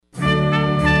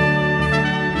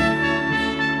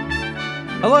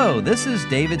Hello, this is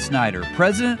David Snyder,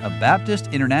 President of Baptist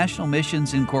International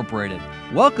Missions Incorporated,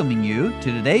 welcoming you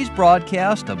to today's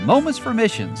broadcast of Moments for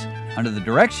Missions under the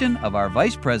direction of our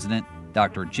Vice President,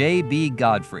 Dr. J.B.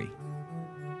 Godfrey.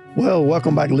 Well,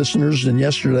 welcome back, listeners. And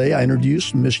yesterday I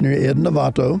introduced missionary Ed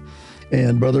Navato,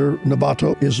 and Brother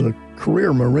Navato is a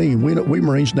career Marine. We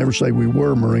Marines never say we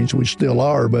were Marines, we still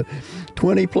are, but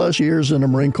 20 plus years in the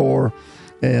Marine Corps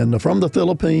and from the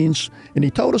Philippines. And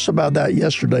he told us about that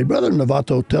yesterday. Brother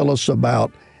Navato, tell us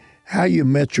about how you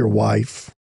met your wife.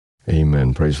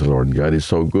 Amen. Praise the Lord. God is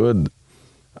so good.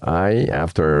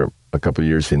 After a couple of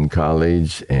years in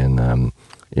college and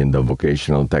in the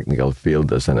vocational technical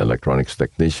field as an electronics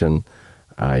technician,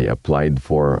 I applied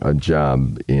for a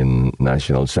job in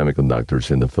National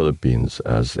Semiconductors in the Philippines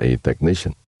as a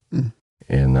technician.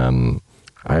 And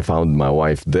I found my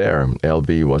wife there.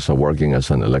 LV was working as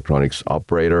an electronics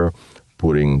operator,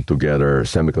 putting together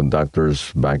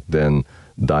semiconductors back then,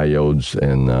 diodes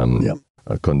and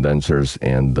condensers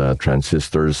and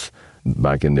transistors.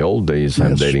 Back in the old days,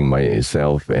 I'm dating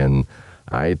myself, and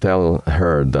I tell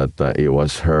her that it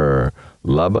was her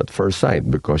love at first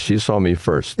sight because she saw me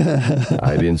first.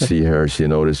 I didn't see her. She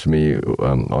noticed me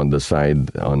on the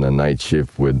side on a night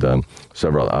shift with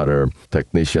several other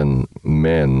technician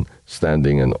men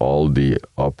standing, and all the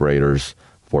operators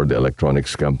for the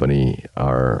electronics company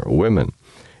are women.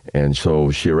 And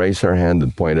so she raised her hand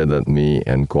and pointed at me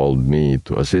and called me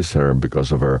to assist her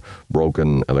because of her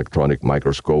broken electronic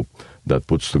microscope that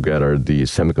puts together the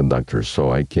semiconductors.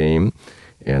 So I came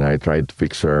and I tried to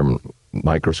fix her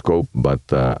microscope, but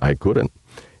I couldn't.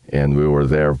 And we were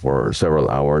there for several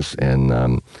hours,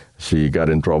 and she got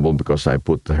in trouble because I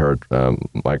put her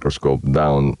microscope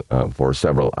down for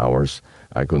several hours.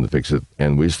 I couldn't fix it,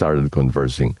 and we started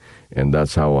conversing, and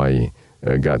that's how I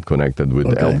got connected with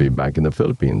LV back in the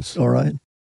Philippines. All right.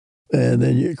 And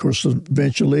then, of course,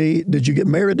 eventually, did you get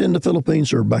married in the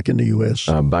Philippines or back in the U.S.?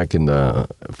 Back in the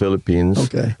Philippines.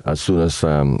 Okay. As soon as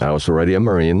I was already a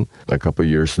Marine, a couple of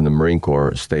years in the Marine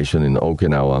Corps station in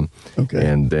Okinawa. Okay.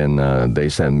 And then they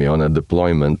sent me on a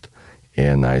deployment,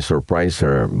 and I surprised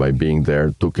her by being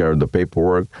there, took care of the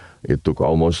paperwork. It took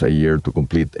almost a year to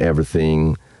complete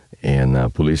everything, and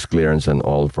police clearance and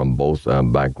all from both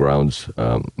backgrounds,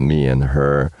 me and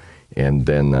her. And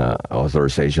then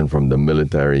authorization from the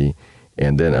military.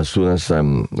 And then as soon as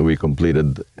we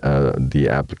completed the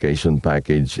application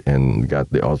package and got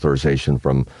the authorization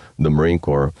from the Marine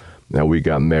Corps, we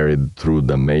got married through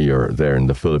the mayor there in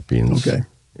the Philippines. Okay.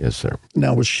 Yes, sir.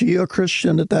 Now, was she a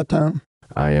Christian at that time?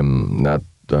 I am not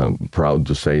proud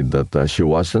to say that she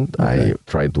wasn't. Okay. I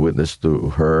tried to witness to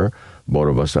her. Both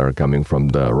of us are coming from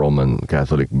the Roman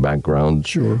Catholic background.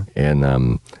 Sure. And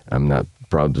I'm not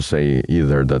proud to say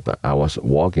either that I was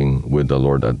walking with the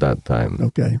Lord at that time.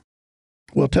 Okay.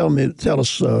 Well, tell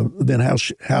us then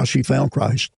how she found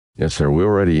Christ. Yes, sir. We're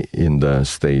already in the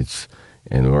States,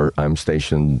 and I'm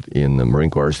stationed in the Marine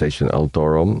Corps Station El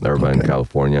Toro, Irvine,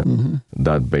 California. Mm-hmm.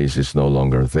 That base is no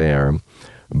longer there,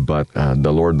 but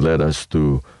the Lord led us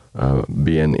to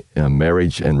be in a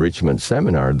marriage enrichment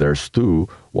seminar. There's two,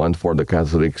 one for the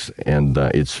Catholics, and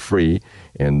it's free,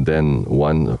 and then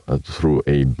one through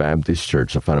a Baptist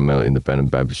church, a fundamental independent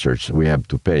Baptist church, we have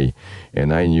to pay.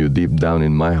 And I knew deep down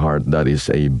in my heart that is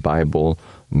a Bible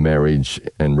marriage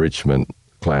enrichment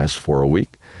class for a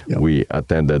week. Yep. We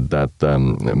attended that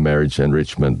marriage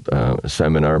enrichment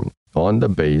seminar on the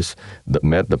base, that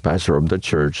met the pastor of the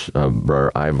church, Brother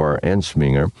Ivar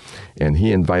Ensminger, and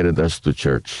he invited us to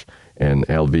church. And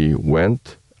LV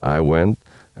went, I went,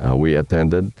 we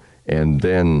attended, and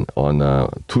then on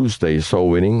Tuesday,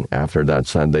 soul winning, after that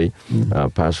Sunday,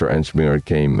 Pastor Ensminger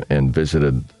came and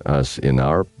visited us in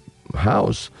our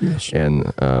house. Yes.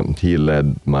 And he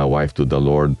led my wife to the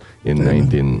Lord in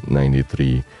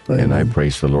 1993. Amen. And I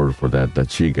praise the Lord for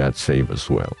that she got saved as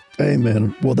well.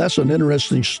 Amen. Well, that's an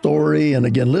interesting story. And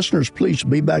again, listeners, please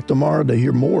be back tomorrow to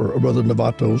hear more of Brother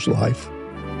Navato's life.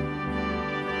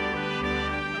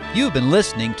 You've been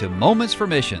listening to Moments for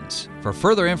Missions. For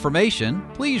further information,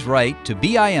 please write to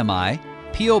BIMI,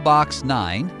 P.O. Box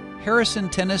 9, Harrison,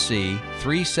 Tennessee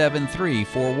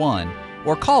 37341,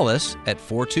 or call us at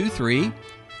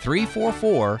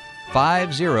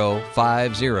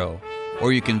 423-344-5050.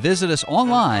 Or you can visit us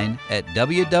online at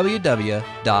www.bimi.org.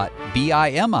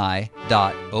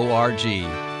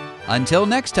 Until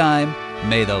next time,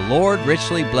 may the Lord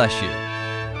richly bless you.